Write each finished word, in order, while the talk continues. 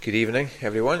Good evening,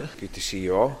 everyone. Good to see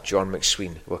you all. John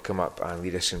McSween will come up and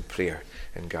lead us in prayer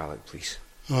in Gaelic, please.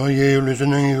 O Jeulus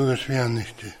yn yngyws fi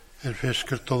annichte,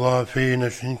 fesgyr tola ffein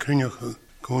as yn crynioch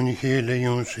gwni chele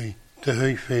ionsi, dy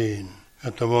hwy ffein,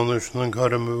 at y monus yn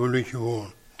garam y wylich o'n,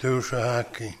 dywys a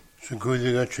haki, sy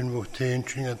gwyddig at yn fwhtein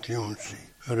sy'n at ionsi,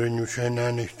 yr yn yw sy'n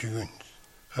annichte gynt,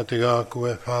 at y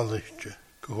gagw e ffalichte,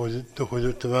 gychwyd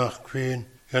dy fach ffein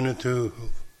gan y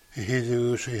tŵhwf, I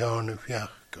hyddiws I harn y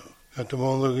fiach. At y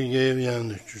mondig I gef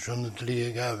iannus, sy'n y dli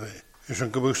gafe. Sy'n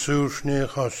gybwch sŵrs neu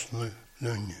chosnw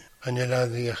lwynnu. Han I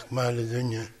laddi ach mali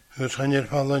ddynnu. Ys han i'r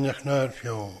fallan ach na'r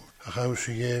fiawr. Ach aws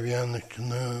I gef iannus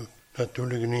nw.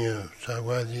 Natwlig niaf, sa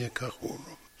wadi y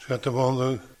cachwrw. Sgat y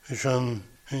mondig, sy'n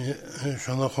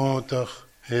y chwntach.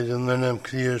 Hedyn yn am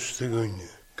crias dy gwynnu.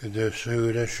 Gyda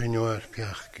sŵr a sy'n yw ar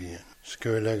piach gyn.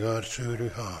 Sgwyl ag ar sŵr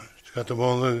I har. Sgat y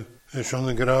mondig,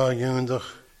 sy'n y graag yndach.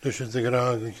 Lys y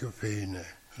graag I ffeine.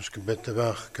 Ys gybet y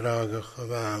fach graagach y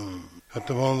fawn. At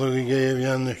y mondig I gef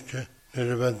iannusge, nyr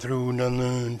y fa drwn a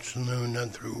nŵn sy'n nŵn a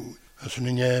drwn. As yn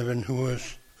y nefn hwys,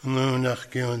 nŵn ach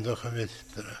gyndach y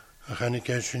fythra. Ach an y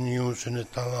gesyn iws yn y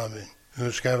talafyn.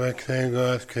 Ys gafag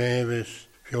thegoedd cefus,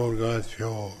 fiorgoedd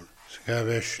fior. Ys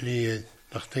gafag slid,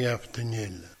 nach dy afta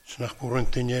nila. Snach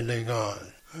bwrwnt y nila I gael.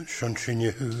 Sy'n sy'n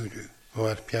y hwrw, o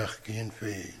ar piach gyn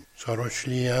ffein. Sor o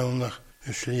sli awnach,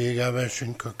 y sli gafag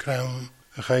sy'n cocrawn.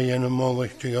 A chai yn y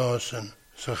molych dy gasan,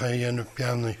 sa chai yn y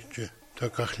pianich dy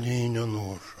gach lyn o'n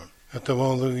orsyn. At y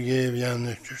foddwg I gef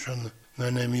iannich sy'n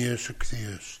na'n emius y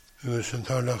cthius. Ys yn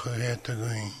tolach y het y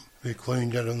gwyn, fi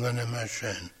clwyndar yn na'n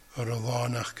emasyn, o'r o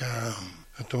ddanach gaam.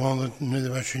 At y foddwg nid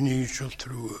fa sy'n eisiol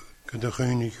trwy, gyda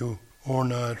chwynig yw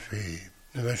orna'r ffeib.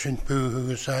 Nid fa sy'n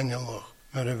pwhwg y sangelach,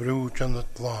 mae'r y frwt yn y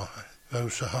dlahau,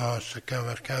 faws y has y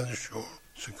gafar caddysgwr,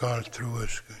 sy'n gael trwy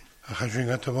ysgwyn. A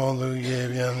chasyn at y foddwg I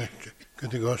gef iannich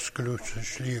gyda gosglwts y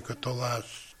sliag o tolas.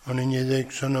 Ond yn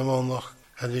iddeg sy'n y fonach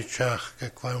had I tiach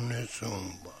ga clawn y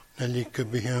sŵmba. Na lic y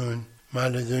byhyn,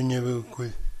 mal y ddynnu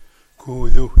fwgwydd,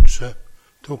 gwyd wtsa,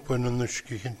 tŵpan yn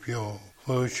ysgych yn pio.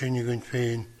 Clywyd sy'n I gyn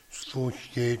ffein, slwch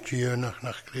geid gianach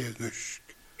nach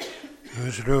gleagysg.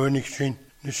 Ys rhawn i'ch sy'n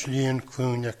nyslian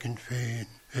clwn ac yn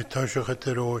ffein. E tasach at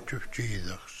yr oed yw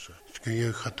ddidach sa.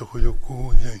 Sgych at y chwyd o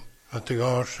gwydyn. At y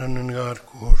garsan yn gar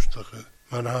gwrstach.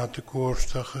 Mae'r hat y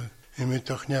gwrstach.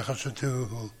 Imidach nechas y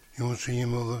tŵhwl, yw'n sy'n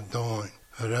ymwyl y dain.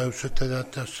 Yr aws y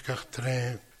tydad asgach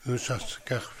tref, ys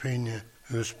asgach ffynnu,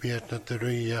 ys biet na dy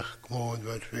rwyach glod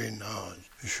fa'r ffyn haz,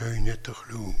 y sy'n et y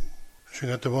chlw.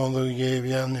 Sy'n gata foddw I gef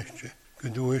iannus,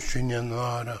 gydw y sy'n yan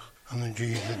farach, an y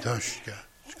gyd y dasga.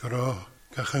 Sgro,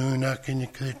 gach yn ac yn y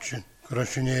clytsin, gro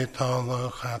sy'n e tala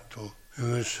y chatol,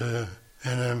 ys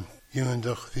enam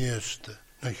yndach ddiesta,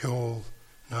 na hiol,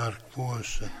 na'r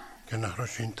glwsa, gynach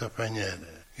ro sy'n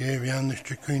tapanere. Gef iannus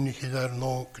dy cwynig ar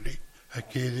logri,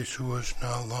 ac eddi sŵas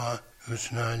na la, ys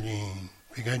na lyn.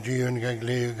 Fi ga dion ga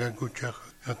gleog ga gwtach,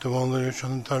 at y fondr ys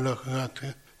yn talach at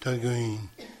y gwyn.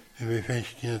 E fi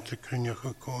ffeisgyn at y crynioch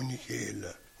y cwni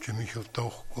chela, dy Michael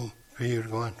Tochgol, fyr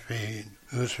glan ffein.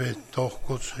 Ys fe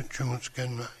Tochgol sy'n tjwns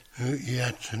gen mai, I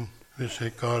atyn, fys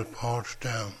e gael pars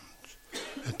dawns.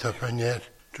 Y tapanyer,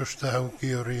 dros daw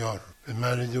gyr I orb, fe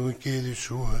marid yw I geddi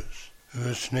sŵas.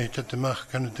 Ys neud at y mach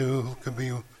gan y dŵl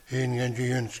gybyw, ein gan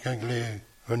dions gan gleg,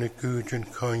 fan y gŵd yn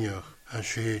coiach a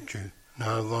seidw,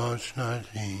 na las na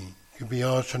lyn. Gyby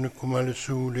as yn y cwmal y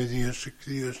sŵl y ddios y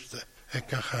cdiwsta,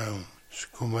 ec a chawn,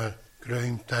 sgwmal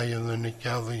graim dael yn y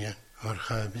galian, o'r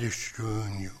chaf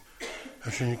ddysgrwn yw.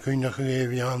 As yn y cwynach y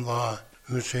gefian la,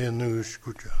 ys e yn ys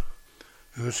gwdach.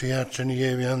 Ys e at yn y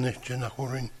gefian nysdyn a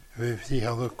chwrin, fe fyddi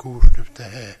hal y cwrdd yfd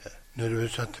y heha. Nyr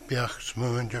fys at y biach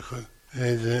smyndach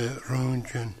edd y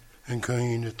rwndyn yn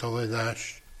cwyn y doledd as.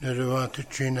 Nyr y fat y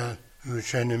tjina, ys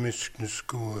yn y misg na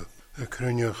sgwb, y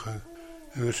crynioch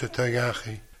ys y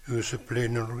tagachi, ys y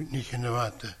blin o'r nich yn y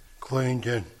fata.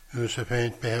 Clwyndyn, ys y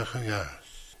ffeint bech y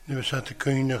gas. Nyr fys at y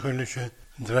cwynach ylys y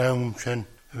drawm sy'n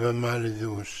fy mal y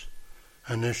ddws.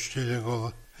 A nysdydd y gol,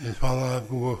 y ffala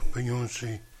bwch by yw'n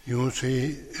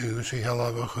ys y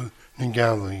halafach yn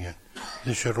galwyn.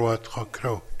 Dys y rwad cho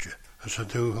crowtio, as y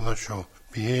dŵl a sio.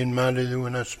 Bi hen mal y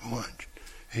ddwn as mwant,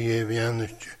 y gef i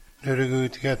anysdio. Nyr y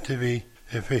gwyd gata fi,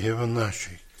 y ffehef yn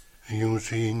nasig. Yw'n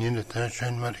sy'n un y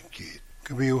tasan margyd.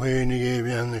 Gybi yw hen y gef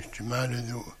i anysdio mal y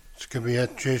ddwn. Sgybi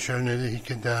at jesal nydd y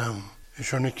hic y dawn.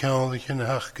 Ys o'n y cael i'ch yn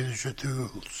hachgyd ys y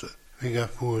dŵlsa. Fi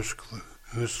gaf fwysglwch.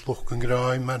 Ys lwch yn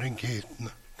grai mar yn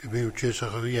gydna. Gybi yw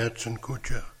jesach o iats yn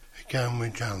cwtio. Y gawn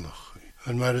y jalach.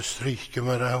 Yn mar y strych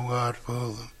gyma'r awg ar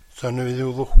ffwlwm. Sa'n y fydd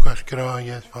yw lwch gall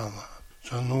grai eith fala.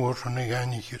 Sa'n nŵr son y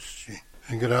gani chyrsi.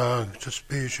 Y graag, sa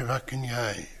spes y fac yn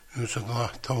iau. Ys y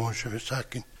dlach tawns y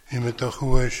fysacyn. Ymwyd o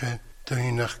chwys y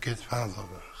Dynach get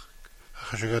fallavach.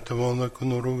 Achas ag atavona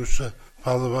kunurusa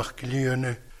fallavach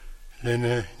gilione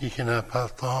lene nichena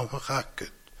paltavach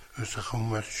akket. Usa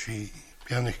chumar shi.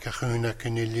 Bianich kachuna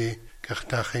kenili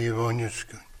kachtacha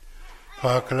yevonyuskun.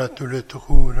 Fakala tule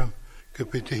tuchuram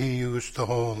kapite hius to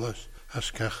holas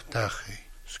as kachtachi.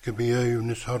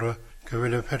 Skabiaunis hora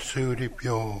kavila persuri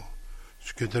pio.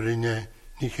 Skudarine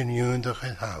nichen yundach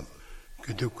et hal.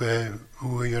 Kuduke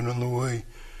uwe an uwe.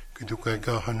 Kuduke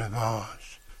gahan a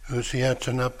vas.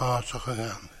 Usiatana pasach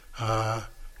again.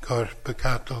 Karpe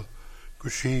cattle.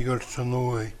 Kushigert san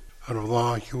uwe.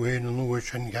 Arvlach uwe an uwe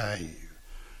shan gai.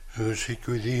 Usik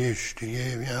udiish to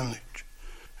yevianich.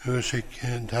 Usik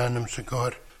danam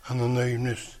sagar an an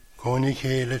uwnis. Konig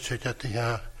hele sit at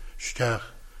the stach.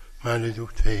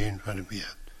 Malidut vein van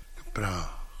biad. Gebrach.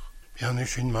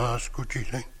 Bianish in maas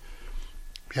kuchiling.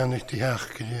 Bianish die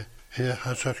hachkelie.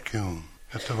 Hasar kjum.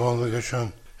 Het de volgende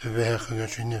schon. De wegen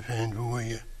in de vein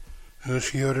woeien.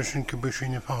 Usjoris in kebush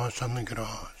in de vaas aan de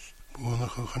gras.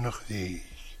 Boenig genoeg die.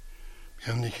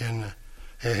 Bianish en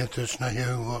het is na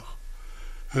jouwag.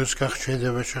 Uskach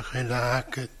shede was je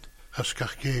gelaket.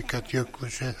 Askach keek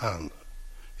juklis het hand.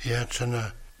 Het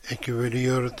zijn ik wil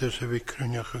hier tussen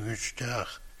wikrunja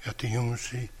gestach. Het de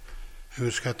jongsie.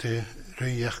 Uskach de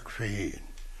rejach vein.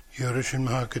 Joris in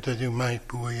maak dat je mij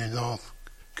boeien dat.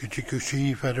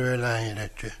 Kuchikushi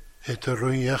farwelairetje. Het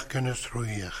rujachken is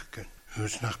rujachken.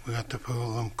 Usnach begat de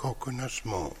volum kokken as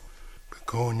small.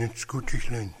 Bekonen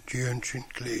skutichlin, tjönsin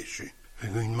kleesje. We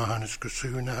gaan mahanes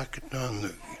gesugen haket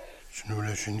naanlugi.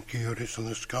 Snulesin kioris on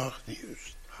the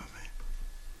skachdius. Amen.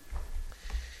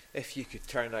 If you could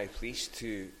turn now, please,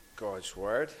 to God's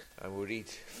Word, and we'll read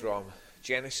from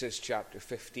Genesis chapter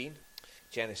 15.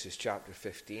 Genesis chapter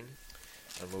 15,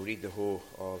 and we'll read the whole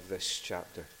of this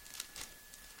chapter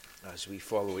as we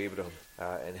follow Abraham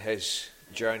in his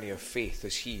journey of faith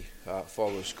as he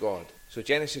follows God. So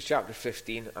Genesis chapter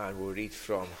 15, and we'll read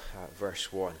from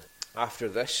verse 1. After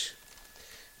this,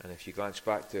 and if you glance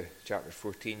back to chapter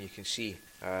 14, you can see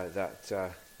that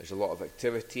there's a lot of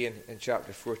activity in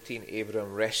chapter 14.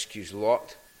 Abraham rescues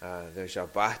Lot. There's a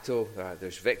battle.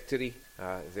 There's victory.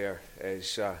 There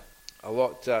is a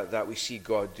lot that we see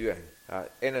God doing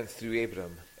in and through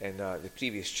Abraham in the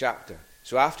previous chapter.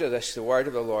 So after this, the word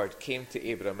of the Lord came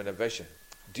to Abram in a vision.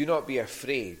 Do not be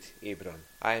afraid, Abram.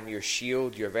 I am your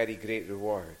shield, your very great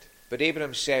reward. But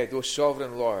Abram said, O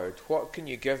sovereign Lord, what can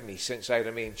you give me since I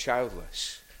remain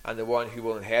childless? And the one who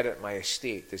will inherit my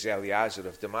estate is Eliezer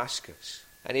of Damascus.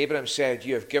 And Abram said,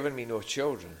 You have given me no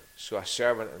children, so a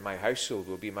servant in my household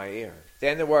will be my heir.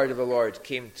 Then the word of the Lord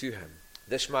came to him.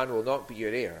 This man will not be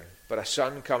your heir, but a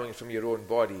son coming from your own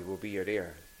body will be your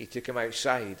heir. He took him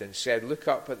outside and said, Look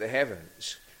up at the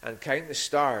heavens and count the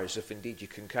stars, if indeed you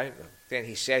can count them. Then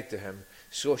he said to him,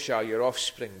 So shall your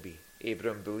offspring be.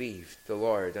 Abram believed the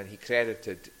Lord, and he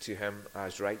credited to him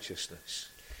as righteousness.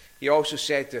 He also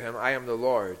said to him, I am the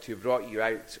Lord who brought you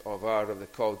out of Ur of the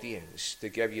Chaldeans to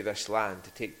give you this land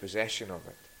to take possession of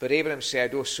it. But Abram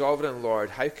said, O sovereign Lord,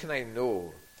 how can I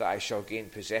know that I shall gain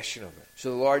possession of it?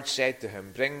 So the Lord said to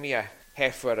him, Bring me a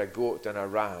heifer, a goat, and a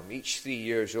ram, each 3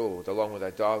 years old, along with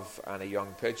a dove and a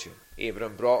young pigeon.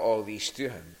 Abram brought all these to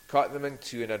him, cut them in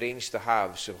two, and arranged the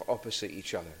halves opposite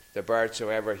each other. The birds,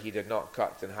 however, he did not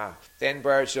cut in half. Then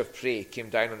birds of prey came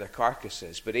down on the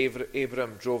carcasses, but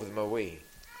Abram drove them away.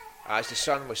 As the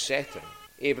sun was setting,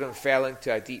 Abram fell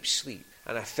into a deep sleep,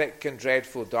 and a thick and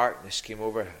dreadful darkness came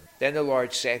over him. Then the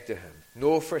Lord said to him,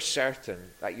 Know for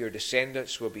certain that your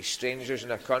descendants will be strangers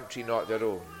in a country not their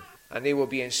own, and they will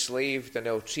be enslaved and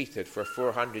ill-treated for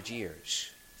 400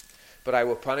 years. But I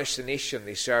will punish the nation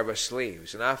they serve as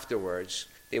slaves, and afterwards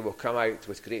they will come out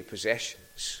with great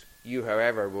possessions. You,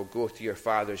 however, will go to your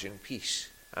fathers in peace,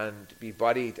 and be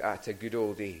buried at a good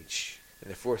old age. In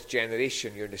the 4th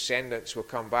generation your descendants will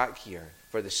come back here,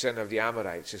 for the sin of the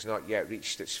Amorites has not yet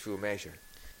reached its full measure.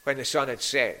 When the sun had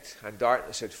set, and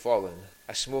darkness had fallen,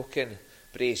 a smoking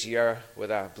brazier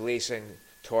with a blazing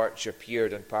torch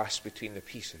appeared and passed between the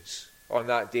pieces. On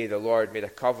that day the Lord made a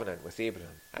covenant with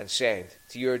Abraham, and said,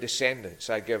 To your descendants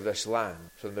I give this land,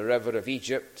 from the river of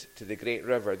Egypt to the great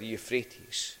river, the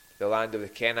Euphrates, the land of the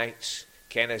Kenites,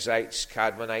 Kenizzites,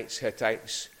 Cadmonites,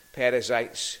 Hittites,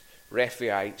 Perizzites,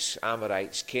 Rephaites,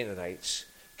 Amorites, Canaanites,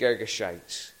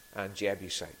 Girgashites, and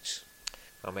Jebusites.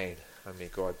 Amen. And may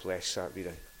God bless that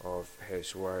reading of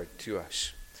his word to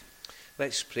us.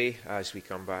 Let's pray as we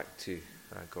come back to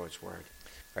God's word.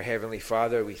 Our Heavenly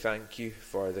Father, we thank you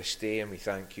for this day, and we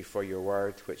thank you for your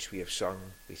word which we have sung.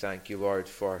 We thank you, Lord,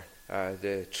 for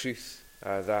the truth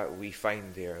that we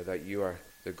find there, that you are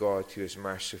the God who is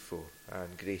merciful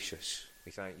and gracious.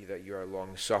 We thank you that you are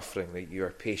long-suffering, that you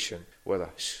are patient with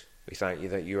us. We thank you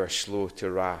that you are slow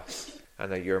to wrath,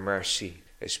 and that your mercy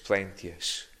is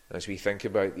plenteous. As we think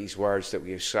about these words that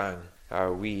we have sang,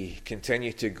 we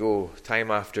continue to go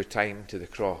time after time to the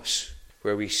cross,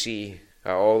 where we see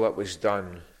all that was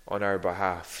done on our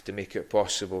behalf to make it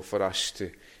possible for us to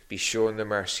be shown the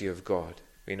mercy of God.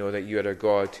 We know that you are a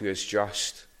God who is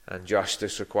just, and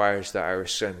justice requires that our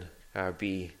sin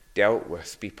be dealt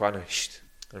with, be punished.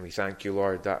 And we thank you,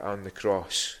 Lord, that on the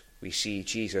cross we see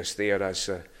Jesus there as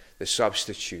the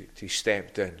substitute who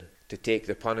stepped in to take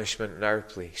the punishment in our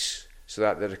place, so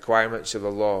that the requirements of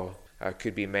the law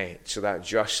could be met, so that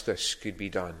justice could be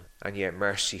done, and yet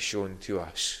mercy shown to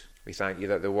us. We thank you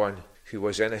that the one who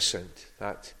was innocent,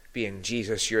 that being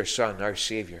Jesus, your Son, our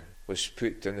Saviour, was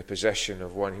put in the position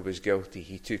of one who was guilty.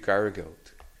 He took our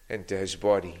guilt into his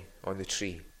body on the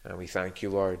tree. And we thank you,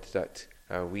 Lord, that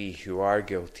we who are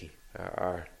guilty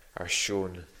are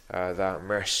shown that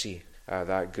mercy,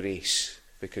 that grace,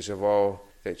 because of all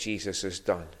that Jesus has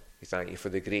done. We thank you for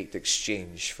the great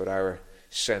exchange for our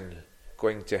sin,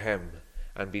 going to him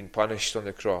and being punished on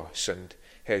the cross, and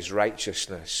his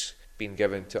righteousness being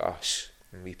given to us.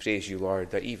 And we praise you,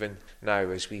 Lord, that even now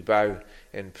as we bow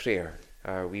in prayer,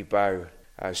 we bow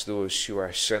as those who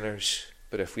are sinners.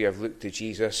 But if we have looked to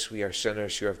Jesus, we are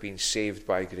sinners who have been saved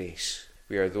by grace.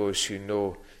 We are those who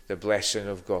know the blessing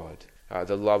of God,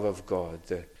 the love of God,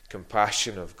 the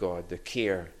compassion of God, the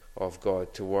care of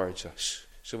God towards us.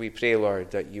 So we pray,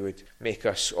 Lord, that you would make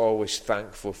us always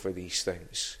thankful for these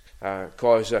things.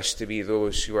 Cause us to be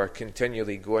those who are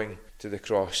continually going to the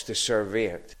cross, to survey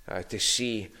it, to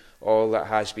see all that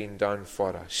has been done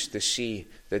for us, to see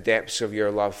the depths of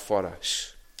your love for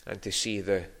us, and to see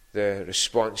the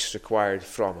response required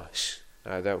from us,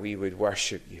 that we would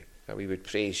worship you, that we would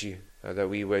praise you, that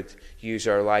we would use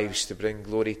our lives to bring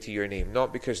glory to your name,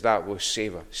 not because that will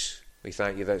save us. We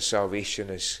thank you that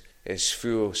salvation is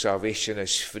full, salvation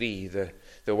is free,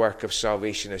 the work of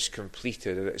salvation is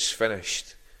completed, and it's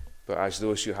finished. But as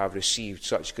those who have received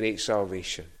such great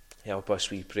salvation, help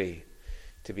us, we pray,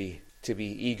 to be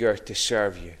eager to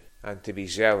serve you and to be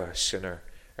zealous in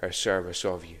our service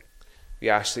of you. We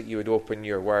ask that you would open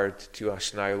your word to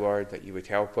us now, Lord, that you would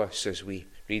help us as we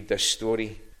read this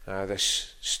story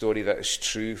that is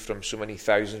true from so many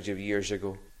thousands of years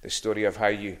ago, the story of how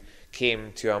you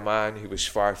came to a man who was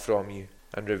far from you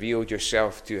and revealed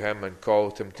yourself to him and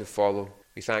called him to follow.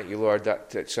 We thank you, Lord,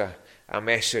 that it's a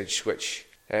message which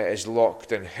is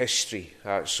locked in history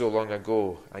so long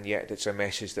ago, and yet it's a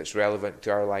message that's relevant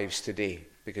to our lives today,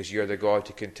 because you're the God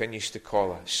who continues to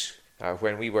call us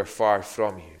when we were far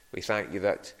from you. We thank you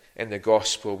that in the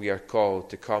gospel we are called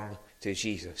to come to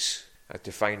Jesus and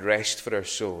to find rest for our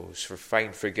souls, to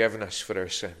find forgiveness for our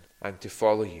sin, and to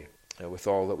follow you with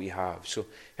all that we have. So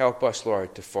help us,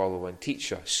 Lord, to follow and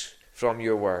teach us from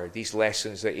your word these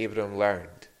lessons that Abraham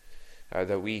learned,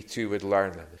 that we too would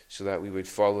learn them, so that we would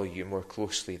follow you more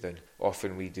closely than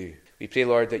often we do. We pray,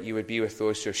 Lord, that you would be with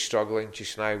those who are struggling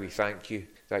just now. We thank you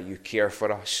that you care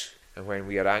for us, and when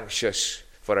we are anxious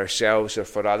for ourselves or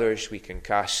for others, we can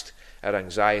cast our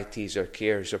anxieties or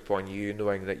cares upon you,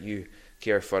 knowing that you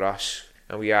care for us.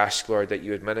 And we ask, Lord, that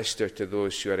you would minister to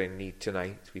those who are in need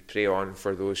tonight. We pray on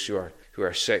for those who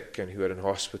are sick and who are in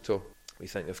hospital. We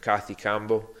think of Kathy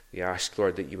Campbell. We ask,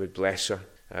 Lord, that you would bless her,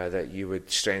 that you would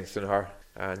strengthen her,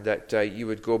 and that you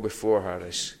would go before her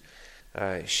as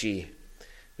she,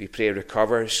 we pray,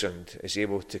 recovers and is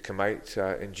able to come out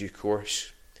in due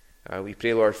course. We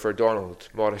pray, Lord, for Donald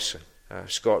Morrison,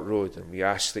 Scott Road, and we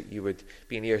ask that you would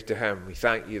be near to him. We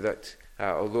thank you that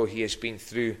although he has been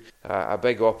through a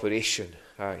big operation,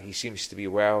 he seems to be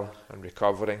well and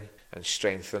recovering and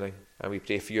strengthening, and we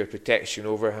pray for your protection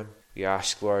over him. We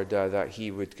ask, Lord, that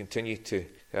he would continue to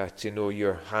know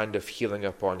your hand of healing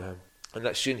upon him, and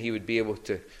that soon he would be able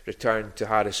to return to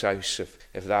Harris House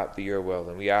if that be your will.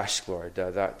 And we ask, Lord,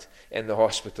 that in the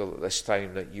hospital at this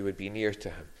time that you would be near to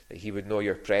him, that he would know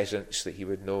your presence, that he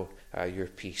would know your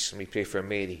peace. And we pray for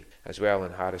Mary as well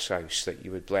in Harris House, that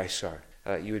you would bless her,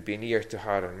 that you would be near to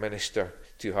her and minister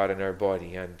to her in her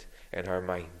body and in her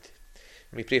mind.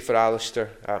 And we pray for Alistair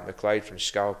MacLeod from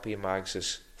Scalpay,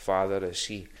 Mags's father, as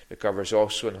he recovers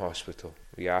also in hospital.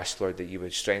 We ask, Lord, that you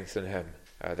would strengthen him,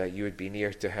 that you would be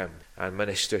near to him and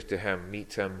minister to him,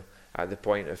 meet him at the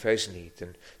point of his need.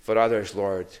 And for others,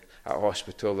 Lord, at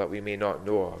hospital that we may not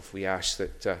know of, we ask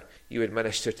that you would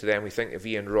minister to them. We think of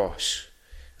Ian Ross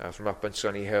from up on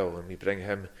Sunny Hill, and we bring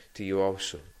him to you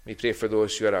also. We pray for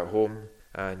those who are at home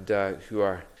and who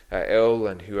are ill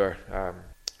and who are,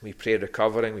 we pray,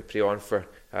 recovering. We pray on for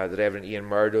the Reverend Ian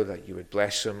Murdo, that you would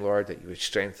bless him, Lord, that you would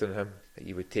strengthen him, that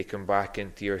you would take him back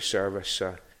into your service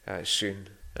soon.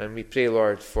 And we pray,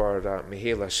 Lord, for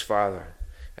Mihaela's father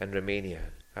in Romania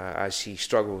as he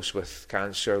struggles with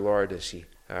cancer, Lord, as he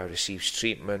receives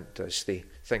treatment, as they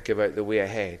think about the way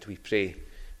ahead. We pray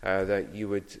that you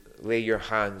would lay your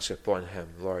hands upon him,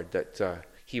 Lord, that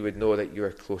he would know that you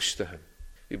are close to him.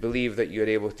 We believe that you are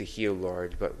able to heal,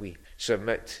 Lord, but we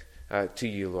submit to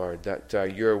you, Lord,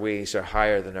 that your ways are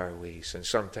higher than our ways, and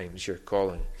sometimes your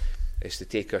calling is to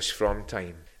take us from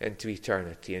time into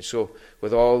eternity. And so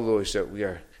with all those that we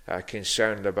are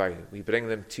concerned about, we bring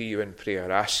them to you in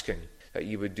prayer, asking that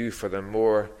you would do for them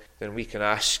more than we can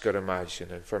ask or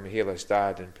imagine. And for Mihaela's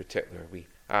dad in particular, we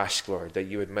ask, Lord, that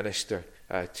you would minister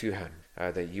to him,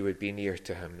 that you would be near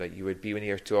to him, that you would be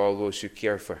near to all those who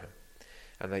care for him,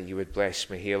 and that you would bless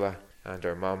Mihaela and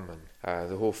her mum and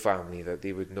the whole family, that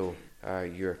they would know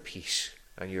your peace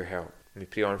and your help. And we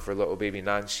pray on for little baby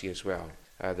Nancy as well,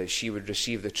 that she would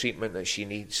receive the treatment that she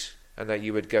needs, and that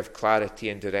you would give clarity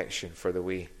and direction for the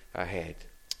way ahead.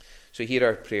 So hear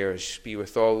our prayers. Be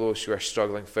with all those who are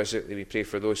struggling physically. We pray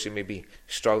for those who may be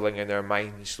struggling in their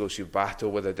minds, those who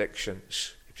battle with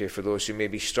addictions. We pray for those who may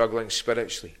be struggling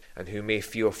spiritually and who may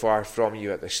feel far from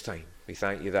you at this time. We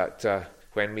thank you that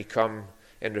when we come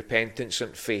in repentance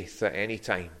and faith at any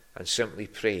time and simply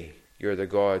pray, you're the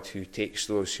God who takes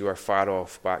those who are far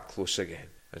off back close again.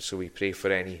 And so we pray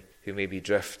for any who may be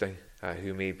drifting,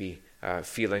 who may be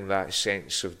feeling that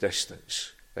sense of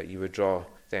distance, that you would draw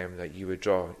them, that you would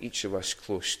draw each of us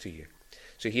close to you.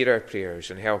 So hear our prayers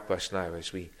and help us now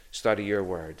as we study your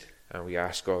word, and we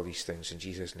ask all these things in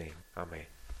Jesus' name. Amen.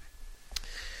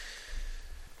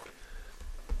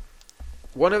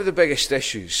 One of the biggest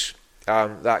issues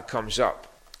that comes up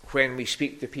when we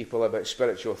speak to people about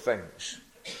spiritual things,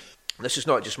 this is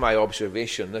not just my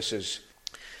observation, this is,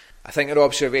 I think, an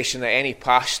observation that any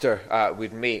pastor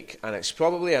would make, and it's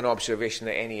probably an observation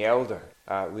that any elder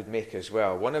would make as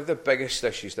well. One of the biggest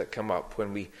issues that come up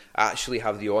when we actually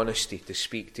have the honesty to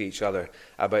speak to each other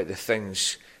about the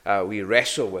things we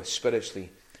wrestle with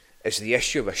spiritually is the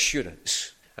issue of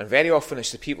assurance. And very often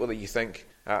it's the people that you think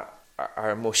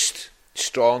are most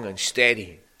strong and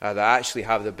steady that actually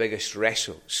have the biggest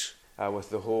wrestles with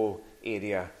the whole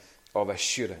area of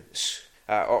assurance,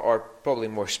 or probably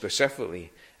more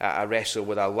specifically, a wrestle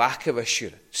with a lack of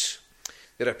assurance.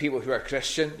 There are people who are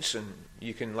Christians, and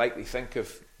you can likely think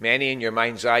of many in your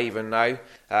mind's eye even now,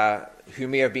 who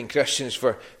may have been Christians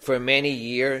for many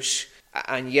years,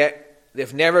 and yet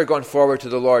they've never gone forward to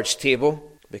the Lord's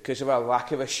table because of a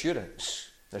lack of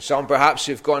assurance. There's some perhaps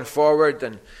who've gone forward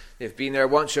and they've been there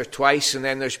once or twice, and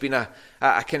then there's been a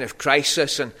kind of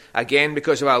crisis, and again,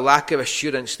 because of a lack of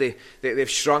assurance, they've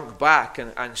shrunk back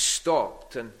and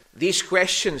stopped. And these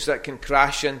questions that can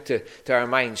crash into our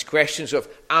minds, questions of,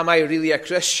 am I really a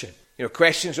Christian?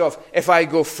 Questions of, if I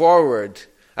go forward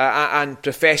and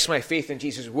profess my faith in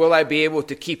Jesus, will I be able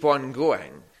to keep on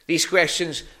going? These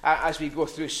questions, as we go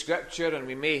through Scripture, and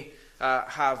we may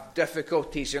have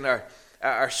difficulties in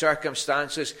our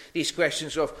circumstances, these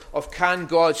questions of can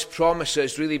God's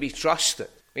promises really be trusted?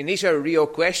 I mean, these are real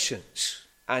questions.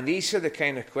 And these are the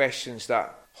kind of questions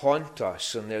that haunt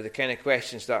us, and they're the kind of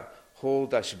questions that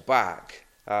hold us back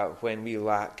when we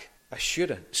lack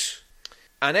assurance.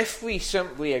 And if we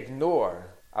simply ignore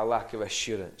a lack of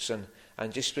assurance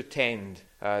and just pretend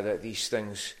that these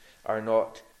things are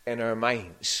not in our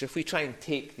minds, if we try and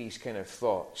take these kind of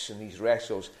thoughts and these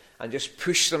wrestles and just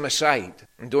push them aside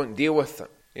and don't deal with them,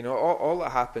 all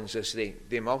that happens is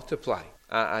they multiply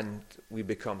and we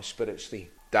become spiritually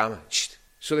damaged.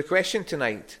 So the question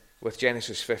tonight, with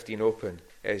Genesis 15 open,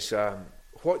 is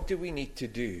what do we need to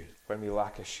do when we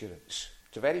lack assurance?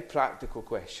 It's a very practical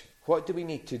question. What do we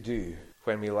need to do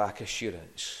when we lack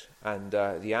assurance? And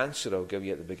the answer I'll give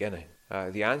you at the beginning.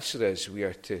 The answer is we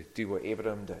are to do what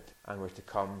Abraham did, and we're to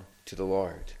come to the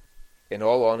Lord in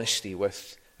all honesty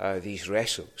with these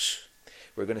wrestles.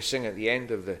 We're going to sing at the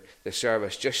end of the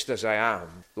service, just as I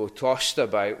am, though tossed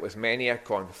about with many a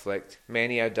conflict,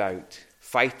 many a doubt,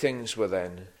 fightings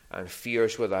within and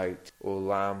fears without, O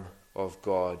Lamb of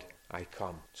God, I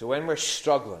come. So when we're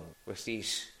struggling with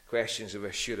these questions of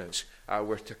assurance,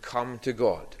 we're to come to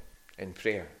God in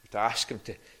prayer, to ask him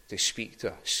to speak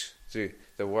to us through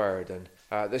the Word.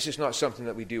 And this is not something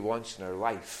that we do once in our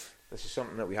life. This is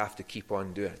something that we have to keep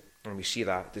on doing. And we see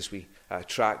that as we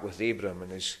track with Abram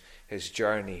and his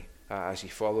journey as he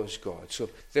follows God. So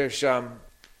there's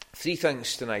three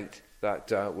things tonight that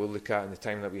we'll look at in the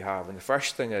time that we have. And the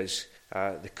first thing is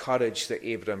the courage that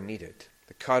Abram needed.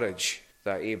 The courage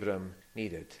that Abram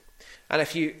needed. And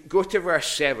if you go to verse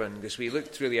 7, because we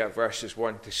looked really at verses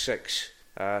 1 to 6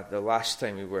 the last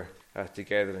time we were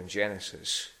together in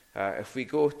Genesis. If we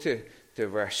go to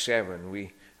verse 7,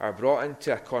 we are brought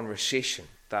into a conversation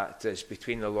that is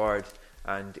between the Lord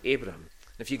and Abram.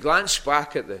 If you glance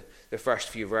back at the first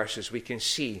few verses, we can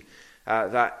see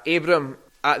that Abram,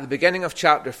 at the beginning of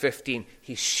chapter 15,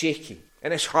 he's shaky.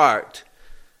 In his heart,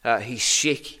 he's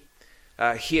shaky.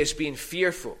 He has been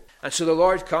fearful. And so the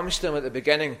Lord comes to him at the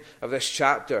beginning of this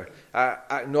chapter,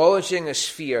 acknowledging his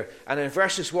fear. And in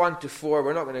verses 1 to 4,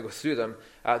 we're not going to go through them,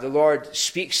 the Lord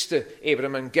speaks to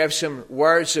Abram and gives him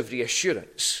words of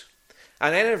reassurance.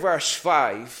 And then in verse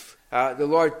 5, the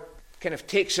Lord kind of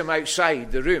takes him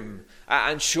outside the room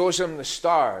and shows him the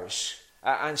stars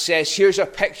and says, here's a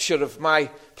picture of my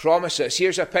promises.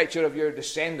 Here's a picture of your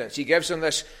descendants. He gives him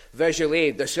this visual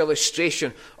aid, this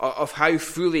illustration of how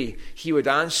fully he would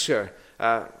answer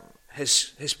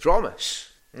his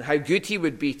promise and how good he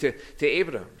would be to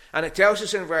Abram. And it tells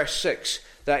us in verse 6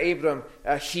 that Abram,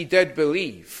 he did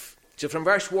believe. So from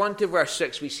verse 1 to verse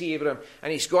 6 we see Abram,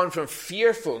 and he's gone from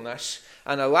fearfulness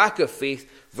and a lack of faith,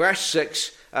 verse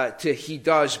 6, to he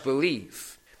does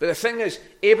believe. But the thing is,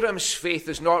 Abram's faith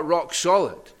is not rock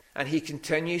solid, and he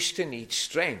continues to need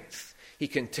strength. He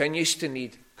continues to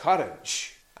need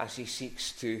courage as he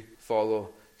seeks to follow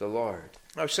the Lord.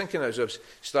 I was thinking as I was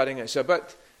studying, it's a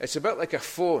bit like a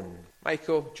phone.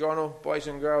 Michael, Jono, boys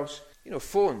and girls,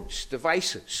 phones,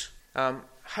 devices.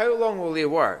 How long will they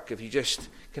work if you just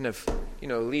kind of,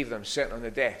 leave them sitting on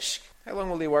the desk? How long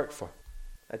will they work for?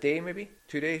 A day maybe?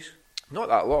 2 days? Not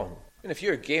that long. And if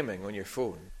you're gaming on your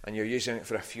phone and you're using it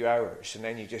for a few hours and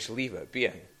then you just leave it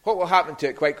being, what will happen to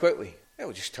it quite quickly? It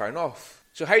will just turn off.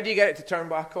 So how do you get it to turn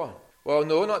back on? Well,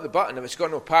 no, not the button. If it's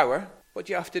got no power, what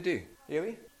do you have to do? Really?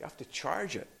 You have to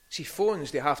charge it. See,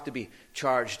 phones, they have to be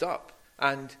charged up.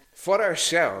 And for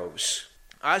ourselves,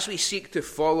 as we seek to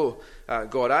follow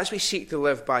God, as we seek to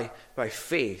live by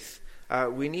faith,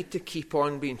 we need to keep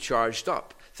on being charged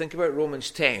up. Think about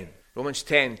Romans 10. Romans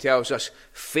 10 tells us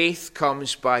faith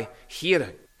comes by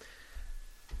hearing.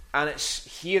 And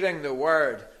it's hearing the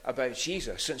word about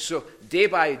Jesus. And so day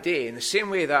by day, in the same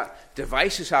way that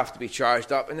devices have to be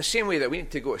charged up, in the same way that we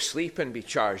need to go to sleep and be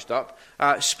charged up,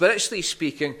 spiritually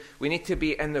speaking, we need to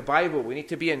be in the Bible. We need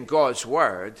to be in God's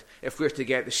word if we're to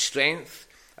get the strength,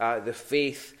 the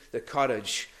faith, the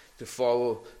courage to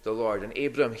follow the Lord. And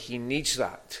Abram, he needs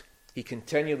that. He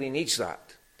continually needs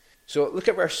that. So look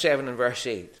at verse 7 and verse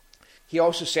 8. He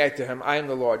also said to him, I am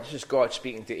the Lord. This is God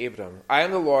speaking to Abram. I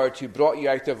am the Lord who brought you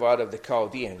out of Ur of the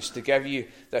Chaldeans to give you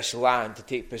this land to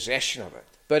take possession of it.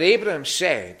 But Abram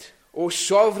said, O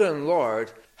sovereign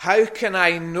Lord, how can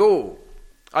I know?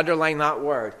 Underline that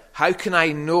word. How can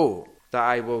I know that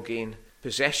I will gain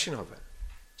possession of it?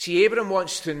 See, Abram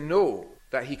wants to know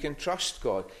that he can trust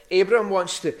God. Abram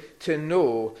wants to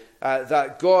know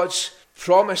that God's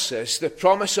promises, the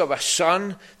promise of a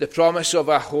son, the promise of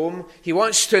a home, he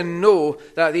wants to know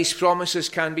that these promises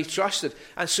can be trusted.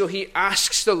 And so he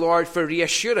asks the Lord for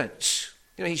reassurance.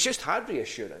 He's just had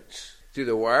reassurance through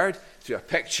the word, through a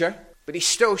picture, but he's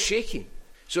still shaky.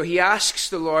 So he asks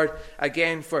the Lord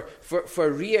again for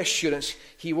reassurance.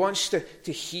 He wants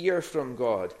to hear from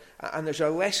God. And there's a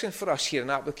lesson for us here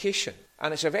in application.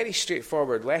 And it's a very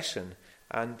straightforward lesson.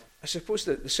 And I suppose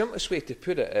that the simplest way to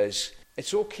put it is,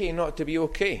 it's okay not to be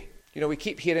okay. We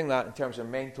keep hearing that in terms of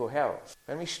mental health.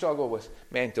 When we struggle with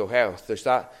mental health, there's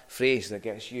that phrase that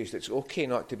gets used, it's okay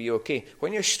not to be okay.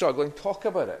 When you're struggling, talk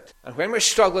about it. And when we're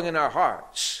struggling in our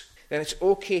hearts, then it's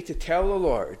okay to tell the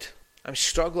Lord, I'm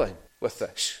struggling with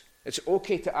this. It's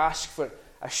okay to ask for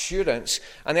assurance,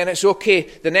 and then it's okay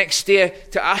the next day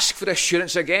to ask for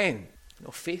assurance again.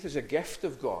 Faith is a gift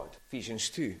of God, Ephesians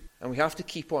 2. And we have to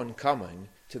keep on coming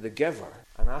to the giver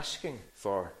and asking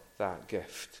for that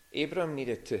gift. Abram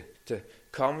needed to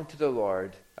come to the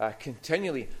Lord,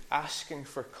 continually asking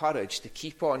for courage to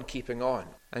keep on keeping on.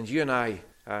 And you and I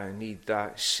need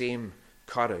that same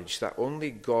courage that only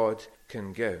God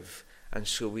can give. And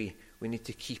so we need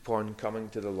to keep on coming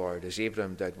to the Lord as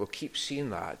Abram did. We'll keep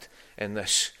seeing that in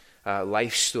this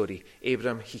life story.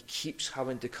 Abram, he keeps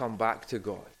having to come back to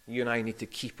God. You and I need to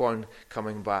keep on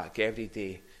coming back every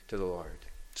day to the Lord.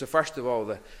 So first of all,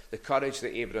 the courage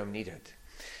that Abram needed.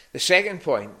 The second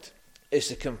point is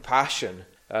the compassion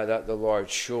that the Lord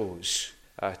shows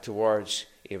towards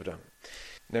Abram.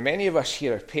 Now, many of us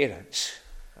here are parents.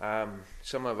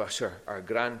 Some of us are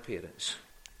grandparents.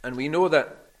 And we know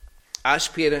that as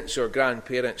parents or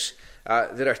grandparents,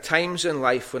 there are times in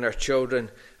life when our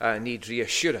children need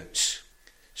reassurance.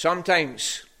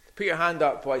 Sometimes, put your hand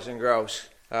up, boys and girls.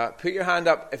 Put your hand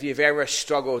up if you've ever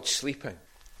struggled sleeping.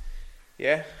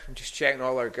 Yeah? I'm just checking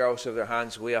all our girls have their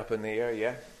hands way up in the air,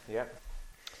 yeah? Yeah.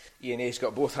 Ian-A's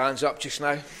got both hands up just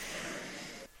now.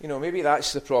 Maybe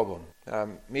that's the problem.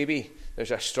 Maybe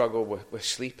there's a struggle with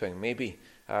sleeping. Maybe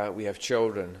we have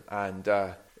children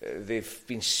and they've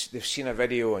seen a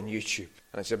video on YouTube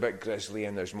and it's a bit grisly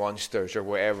and there's monsters or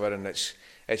whatever, and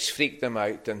it's freaked them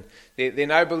out, and they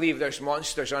now believe there's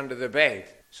monsters under the bed.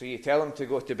 So you tell them to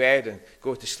go to bed and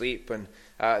go to sleep, and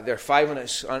they're 5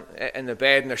 minutes in the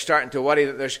bed and they're starting to worry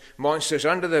that there's monsters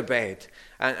under the bed.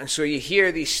 And so you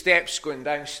hear these steps going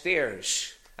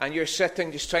downstairs, and you're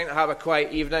sitting just trying to have a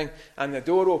quiet evening, and the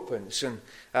door opens, and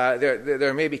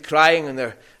they're maybe crying, and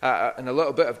they're in a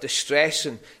little bit of distress,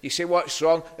 and you say, what's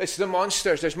wrong? It's the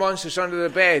monsters. There's monsters under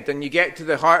the bed. And you get to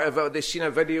the heart of it. They've seen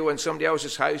a video in somebody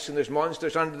else's house, and there's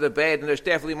monsters under the bed, and there's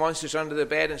definitely monsters under the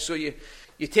bed. And so you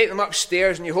take them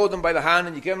upstairs, and you hold them by the hand,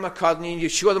 and you give them a cuddle, and you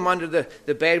show them under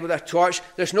the bed with a torch.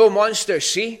 There's no monsters,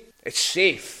 see? It's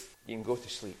safe. You can go to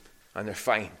sleep. And they're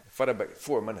fine for about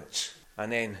 4 minutes.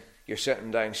 And then you're sitting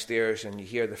downstairs and you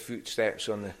hear the footsteps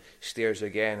on the stairs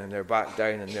again, and they're back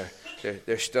down, and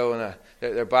they're still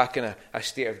they're back in a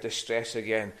state of distress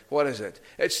again. What is it?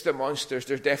 It's the monsters.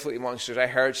 There's definitely monsters. I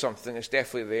heard something. It's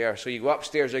definitely there. So you go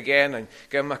upstairs again and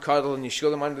give them a cuddle, and you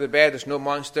show them under the bed. There's no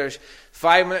monsters.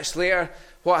 5 minutes later,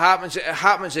 what happens? It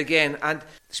happens again. And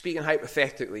speaking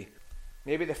hypothetically,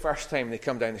 maybe the first time they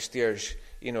come down the stairs,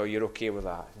 you're okay with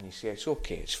that, and you say, it's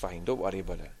okay, it's fine, don't worry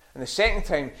about it. And the second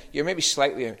time, you're maybe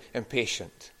slightly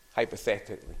impatient,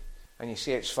 hypothetically. And you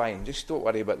say, it's fine, just don't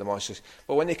worry about the monsters.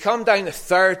 But when they come down the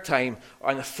third time,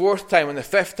 or the fourth time, and the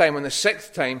fifth time, and the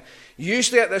sixth time,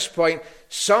 usually at this point,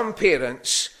 some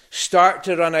parents start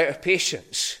to run out of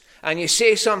patience. And you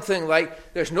say something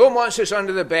like, there's no monsters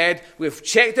under the bed. We've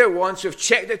checked it once, we've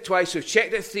checked it twice, we've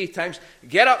checked it 3 times.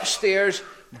 Get upstairs.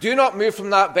 Do not move from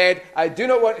that bed. I do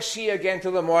not want to see you again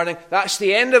till the morning. That's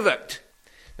the end of it.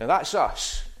 Now, that's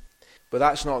us. But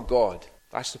that's not God.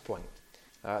 That's the point.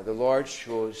 The Lord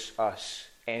shows us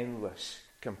endless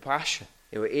compassion.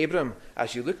 Abram,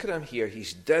 as you look at him here,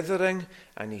 he's dithering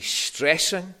and he's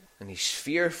stressing and he's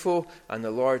fearful, and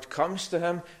the Lord comes to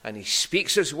him and he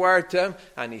speaks his word to him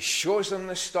and he shows him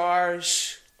the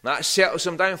stars. That settles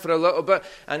him down for a little bit,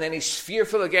 and then he's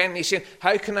fearful again, and he's saying,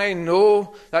 how can I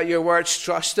know that your word's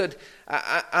trusted?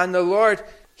 And the Lord,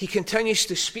 he continues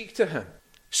to speak to him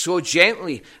so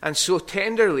gently and so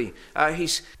tenderly.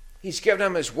 He's given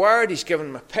him his word, he's given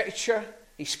him a picture,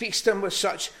 he speaks to him with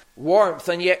such warmth,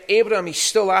 and yet Abraham, he's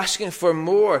still asking for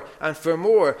more,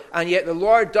 and yet the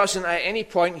Lord doesn't at any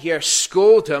point here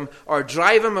scold him or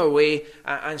drive him away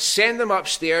and send him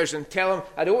upstairs and tell him,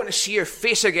 I don't want to see your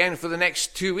face again for the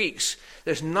next 2 weeks.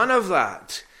 There's none of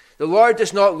that. The Lord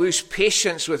does not lose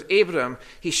patience with Abraham.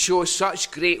 He shows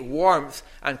such great warmth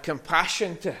and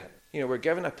compassion to him. We're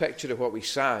given a picture of what we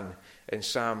sang in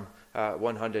Psalm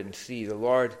 103. The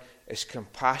Lord is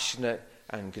compassionate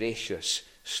and gracious,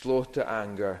 slow to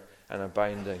anger, and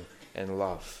abounding in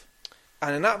love.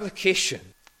 And in application,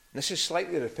 this is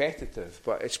slightly repetitive,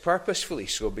 but it's purposefully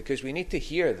so because we need to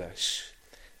hear this.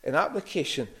 In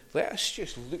application, let us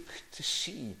just look to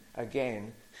see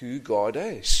again who God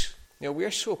is.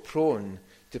 We're so prone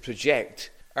to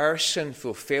project our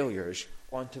sinful failures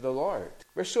onto the Lord.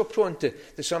 We're so prone to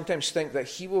sometimes think that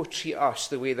he will treat us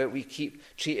the way that we keep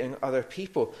treating other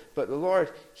people. But the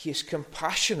Lord, he is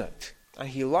compassionate, and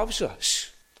he loves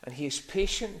us, and he is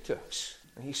patient to us,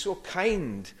 and he's so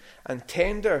kind and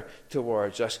tender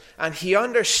towards us, and he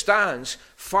understands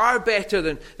far better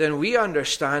than we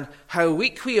understand how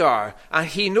weak we are, and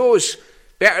he knows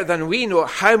better than we know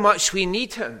how much we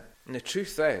need him. And the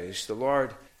truth is, the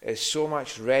Lord is so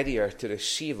much readier to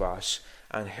receive us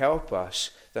and help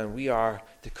us than we are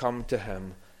to come to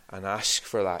him and ask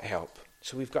for that help.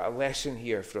 So we've got a lesson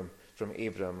here from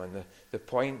Abram, and the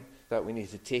point that we need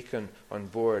to take on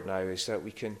board now is that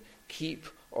we can keep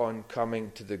on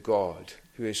coming to the God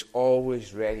who is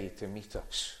always ready to meet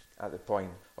us at the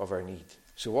point of our need.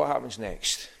 So what happens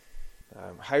next?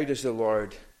 How does the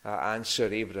Lord answer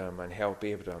Abram and help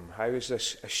Abram? How is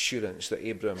this assurance that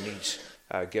Abram needs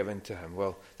given to him?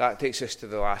 Well, that takes us to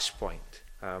the last point.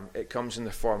 It comes in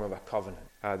the form of a covenant.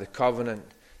 The covenant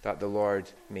that the Lord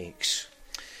makes.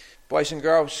 Boys and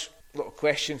girls, a little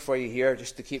question for you here,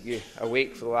 just to keep you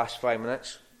awake for the last 5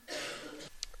 minutes.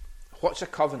 What's a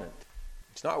covenant?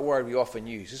 It's not a word we often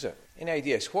use, is it? Any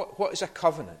ideas? What is a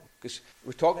covenant? Because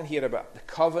we're talking here about the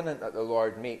covenant that the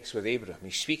Lord makes with Abram.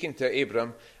 He's speaking to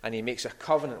Abram, and he makes a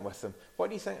covenant with him. What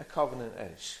do you think a covenant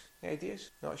is? Any ideas?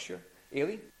 Not sure?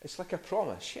 Ailey? It's like a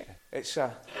promise,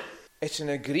 yeah. It's an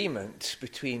agreement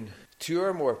between 2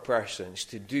 or more persons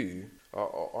to do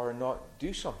or not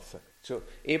do something. So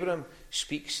Abram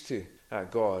speaks to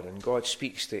God, and God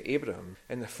speaks to Abram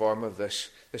in the form of this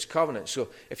covenant. So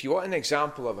if you want an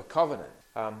example of a covenant,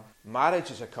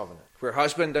 marriage is a covenant, where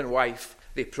husband and wife,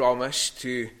 they promise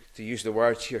to use the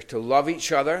words here, to love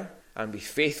each other and be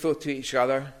faithful to each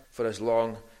other for as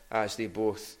long as they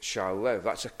both shall live.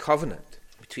 That's a covenant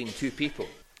between two people.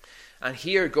 And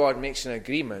here God makes an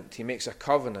agreement. He makes a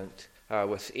covenant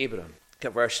with Abram. Look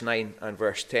at verse 9 and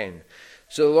verse 10.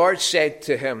 So the Lord said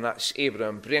to him, that's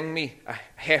Abram, bring me a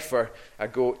heifer, a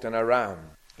goat, and a ram,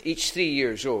 each 3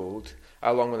 years old,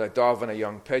 along with a dove and a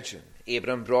young pigeon.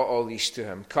 Abram brought all these to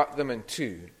him, cut them in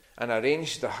two, and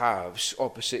arranged the halves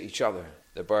opposite each other.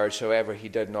 The birds, however, he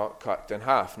did not cut in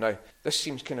half. Now, this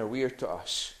seems kind of weird to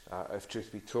us, if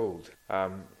truth be told.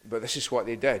 But this is what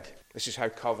they did. This is how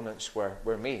covenants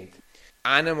were made.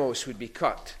 Animals would be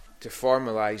cut to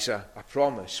formalise a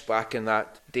promise back in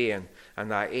that day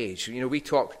and that age. You know,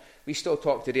 we still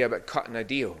talk today about cutting a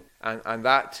deal. And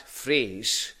that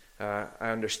phrase, I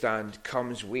understand,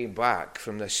 comes way back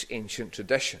from this ancient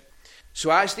tradition. So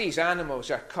as these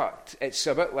animals are cut, it's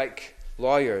a bit like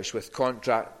lawyers with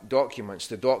contract documents.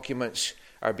 The documents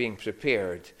are being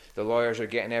prepared. The lawyers are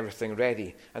getting everything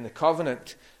ready. And the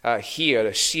covenant here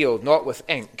is sealed not with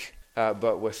ink,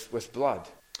 but with blood.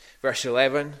 Verse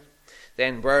 11,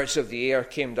 then birds of the air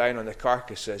came down on the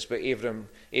carcasses, but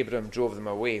Abram drove them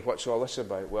away. What's all this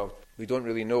about? Well, we don't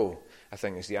really know, I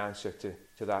think, is the answer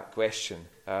to that question.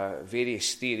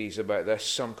 Various theories about this.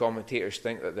 Some commentators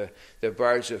think that the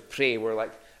birds of prey were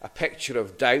like a picture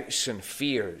of doubts and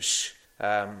fears.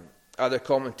 Other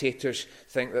commentators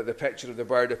think that the picture of the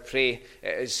bird of prey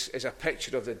is a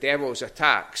picture of the devil's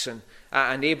attacks,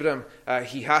 and Abram,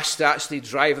 he has to actually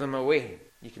drive them away.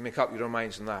 You can make up your own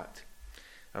minds on that.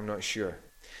 I'm not sure.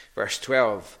 Verse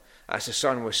 12, as the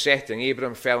sun was setting,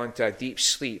 Abram fell into a deep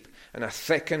sleep, and a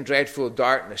thick and dreadful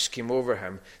darkness came over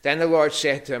him. Then the Lord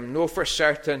said to him, know for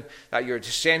certain that your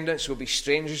descendants will be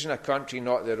strangers in a country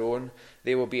not their own.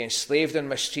 They will be enslaved and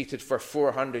mistreated for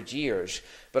 400 years.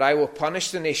 But I will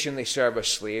punish the nation they serve as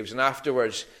slaves, and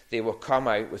afterwards they will come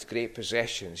out with great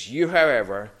possessions. You,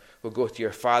 however, will go to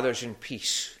your fathers in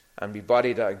peace and be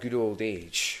buried at a good old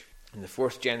age. In the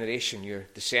fourth generation, your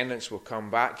descendants will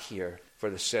come back here, for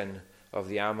the sin of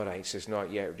the Amorites has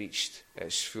not yet reached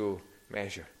its full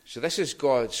measure. So this is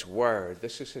God's word.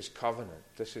 This is his covenant.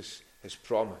 This is his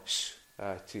promise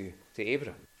to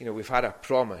Abram. You know, we've had a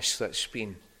promise that's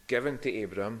been given to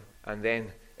Abram, and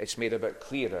then it's made a bit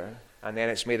clearer, and then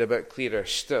it's made a bit clearer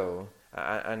still.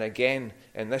 And again,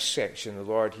 in this section, the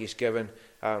Lord, he's given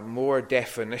more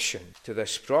definition to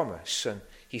this promise. And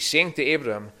he's saying to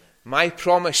Abram, my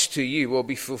promise to you will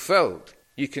be fulfilled.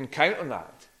 You can count on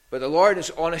that. But the Lord is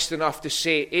honest enough to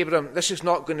say, Abram, this is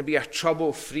not going to be a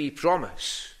trouble-free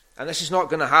promise. And this is not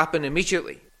going to happen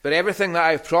immediately. But everything that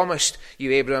I've promised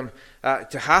you, Abram,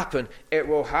 to happen, it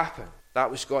will happen.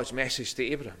 That was God's message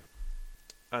to Abram.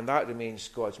 And that remains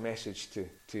God's message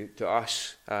to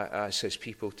us as his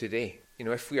people today. You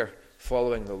know, if we are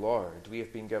following the Lord, we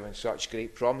have been given such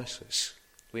great promises.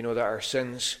 We know that our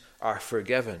sins are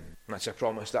forgiven. And that's a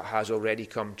promise that has already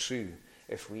come true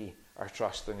if we are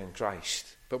trusting in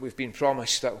Christ. But we've been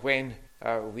promised that when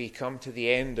we come to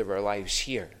the end of our lives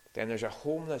here, then there's a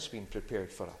home that's been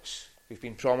prepared for us. We've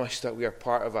been promised that we are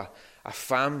part of a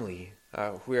family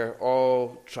where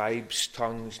all tribes,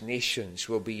 tongues, nations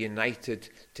will be united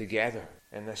together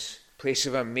in this place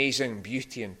of amazing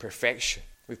beauty and perfection.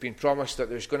 We've been promised that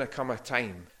there's going to come a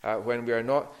time when we are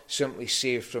not simply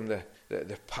saved from the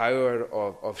power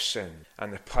of sin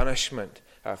and the punishment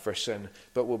for sin,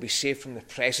 but will be saved from the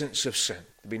presence of sin.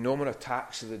 There'll be no more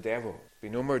attacks of the devil.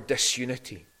 There'll be no more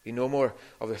disunity. There'll be no more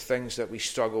of the things that we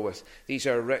struggle with. These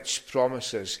are rich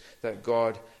promises that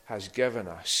God has given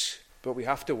us. But we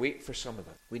have to wait for some of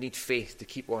them. We need faith to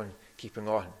keep on keeping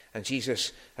on. And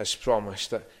Jesus has promised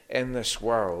that in this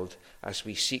world, as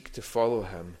we seek to follow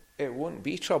him, it won't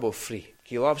be trouble-free.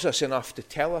 He loves us enough to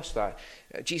tell us that.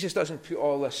 Jesus doesn't put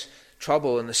all this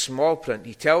trouble in the small print.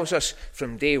 He tells us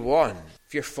from day one,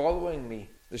 if you're following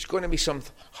me, there's going to be some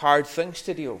hard things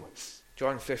to deal with.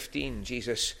 John 15,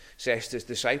 Jesus says to his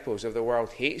disciples, if the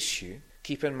world hates you,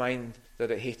 keep in mind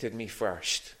that it hated me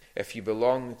first. If you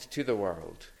belonged to the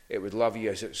world, it would love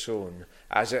you as its own.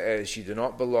 As it is, you do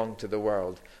not belong to the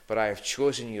world, but I have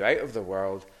chosen you out of the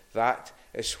world. That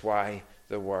is why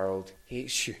the world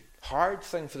hates you. Hard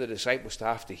thing for the disciples to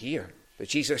have to hear. But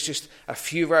Jesus, just a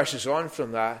few verses on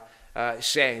from that,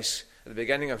 says at the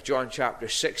beginning of John chapter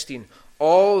 16,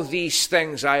 all these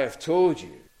things I have told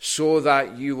you, so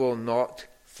that you will not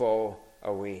fall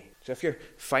away. So if you're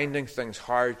finding things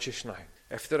hard just now,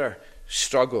 if there are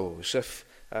struggles, if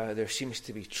there seems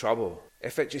to be trouble,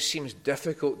 if it just seems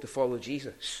difficult to follow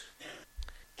Jesus,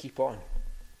 keep on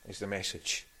is the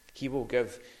message. He will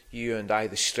give you and I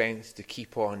the strength to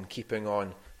keep on keeping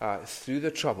on through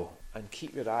the trouble, and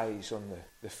keep your eyes on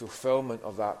the fulfillment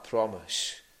of that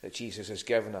promise that Jesus has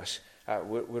given us.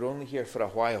 We're only here for a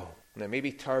while, and it may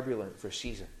be turbulent for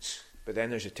seasons, but then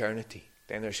there's eternity.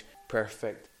 Then there's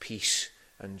perfect peace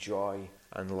and joy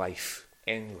and life,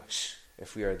 endless,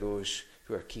 if we are those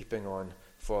who are keeping on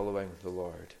following the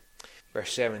Lord.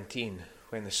 Verse 17,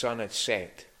 when the sun had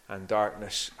set and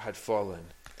darkness had fallen,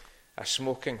 a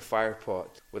smoking firepot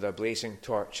with a blazing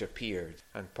torch appeared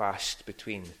and passed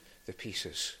between the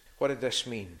pieces. What did this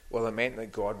mean? Well, it meant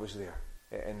that God was there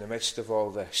in the midst of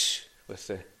all this,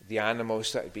 with the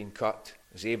animals that had been cut,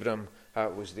 as Abram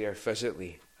was there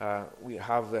physically. We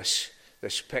have this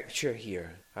picture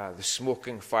here, the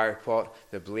smoking firepot,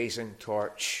 the blazing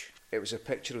torch. It was a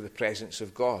picture of the presence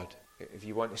of God. If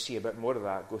you want to see a bit more of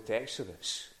that, go to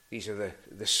Exodus. These are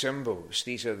the symbols.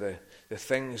 These are the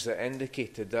things that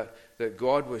indicated that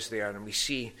God was there. And we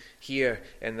see here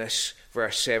in this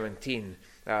verse 17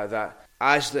 that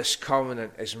as this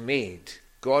covenant is made,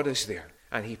 God is there.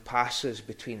 And he passes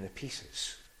between the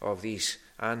pieces of these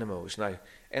animals. Now,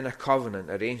 in a covenant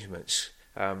arrangements,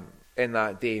 in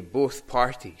that day, both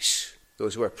parties,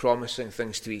 those who were promising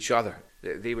things to each other,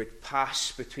 they would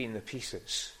pass between the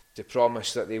pieces to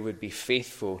promise that they would be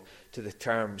faithful to the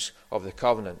terms of the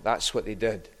covenant. That's what they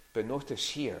did. But notice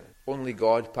here, only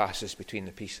God passes between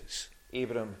the pieces.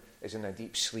 Abram is in a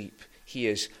deep sleep. He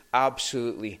is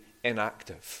absolutely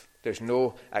inactive. There's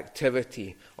no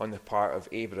activity on the part of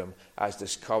Abram as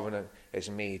this covenant is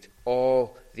made.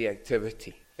 All the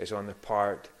activity is on the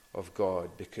part of God,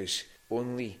 because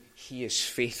only he is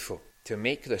faithful to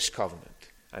make this covenant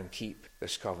and keep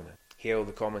this covenant. Hale,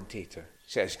 the commentator,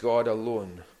 says God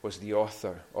alone was the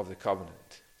author of the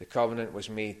covenant. The covenant was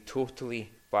made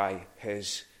totally by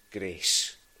his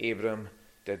grace. Abram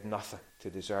did nothing to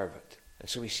deserve it. And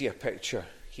so we see a picture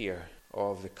here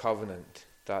of the covenant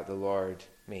that the Lord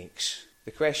makes.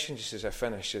 The question, just as I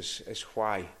finish, is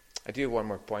why. I do have one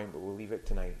more point, but we'll leave it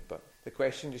tonight. But the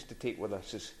question just to take with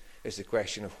us is the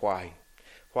question of why.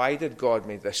 Why did God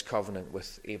make this covenant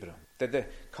with Abram? Did the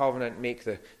covenant make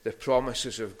the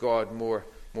promises of God more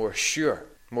sure,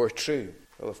 more true?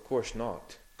 Well, of course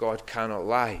not. God cannot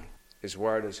lie. His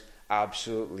word is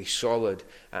absolutely solid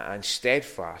and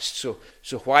steadfast. So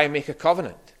why make a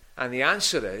covenant? And the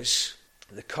answer is,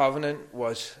 the covenant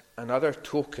was another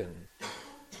token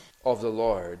of the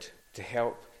Lord to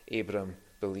help Abram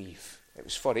believe. It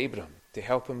was for Abram to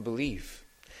help him believe.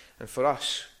 And for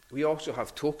us, we also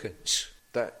have tokens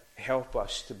that help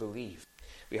us to believe.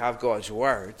 We have God's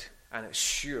word, and it's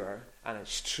sure, and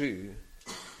it's true,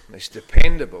 and it's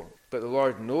dependable. But the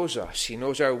Lord knows us. He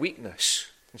knows our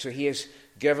weakness. And so he has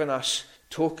given us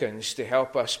tokens to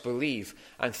help us believe.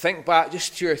 And think back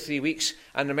just 2 or 3 weeks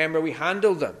and remember we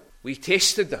handled them. We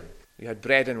tasted them. We had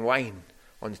bread and wine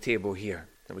on the table here.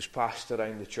 It was passed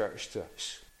around the church to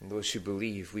us. And those who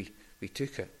believe, we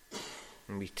took it.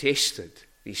 And we tasted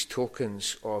these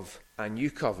tokens of a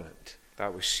new covenant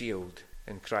that was sealed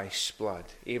in Christ's blood.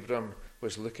 Abram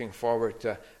was looking forward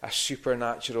to a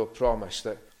supernatural promise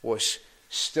that was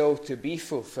still to be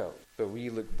fulfilled. But we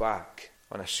look back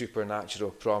on a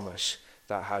supernatural promise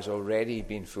that has already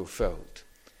been fulfilled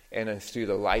in and through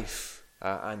the life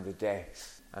and the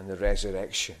death and the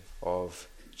resurrection of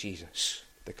Jesus.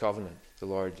 The covenant the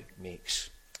Lord makes.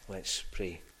 Let's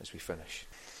pray as we finish.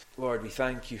 Lord, we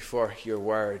thank you for your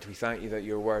word. We thank you that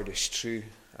your word is true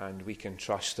and we can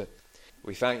trust it.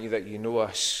 We thank you that you know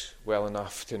us well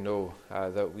enough to know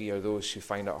that we are those who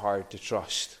find it hard to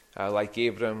trust. Like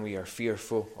Abram, we are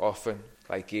fearful often.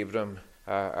 Like Abram,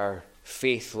 our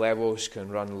faith levels can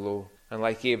run low. And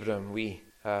like Abram, we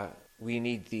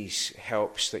need these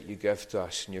helps that you give to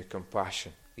us in your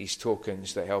compassion, these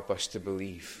tokens that help us to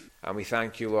believe. And we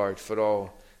thank you, Lord, for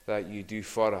all that you do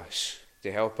for us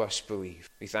to help us believe.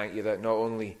 We thank you that not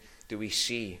only do we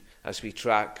see as we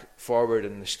track forward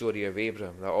in the story of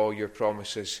Abram that all your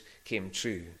promises came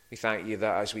true. We thank you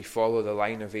that as we follow the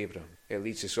line of Abram, it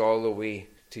leads us all the way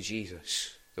to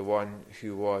Jesus, the one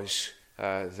who was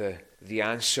the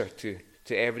answer to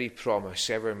every promise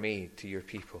ever made to your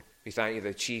people. We thank you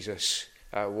that Jesus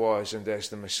was and is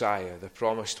the Messiah, the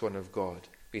promised one of God.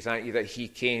 We thank you that he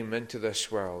came into this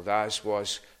world as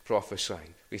was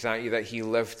prophesied. We thank you that he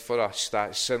lived for us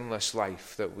that sinless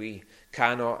life that we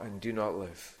cannot and do not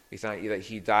live. We thank you that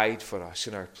he died for us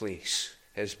in our place.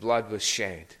 His blood was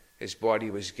shed. His body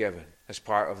was given as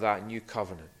part of that new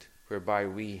covenant whereby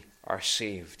we are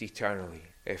saved eternally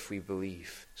if we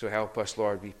believe. So help us,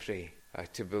 Lord, we pray,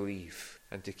 to believe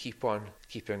and to keep on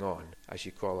keeping on as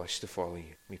you call us to follow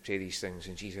you. We pray these things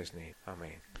in Jesus' name.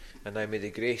 Amen. And now may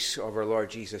the grace of our Lord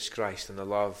Jesus Christ and the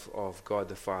love of God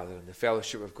the Father and the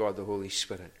fellowship of God the Holy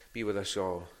Spirit be with us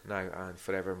all now and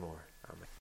forevermore.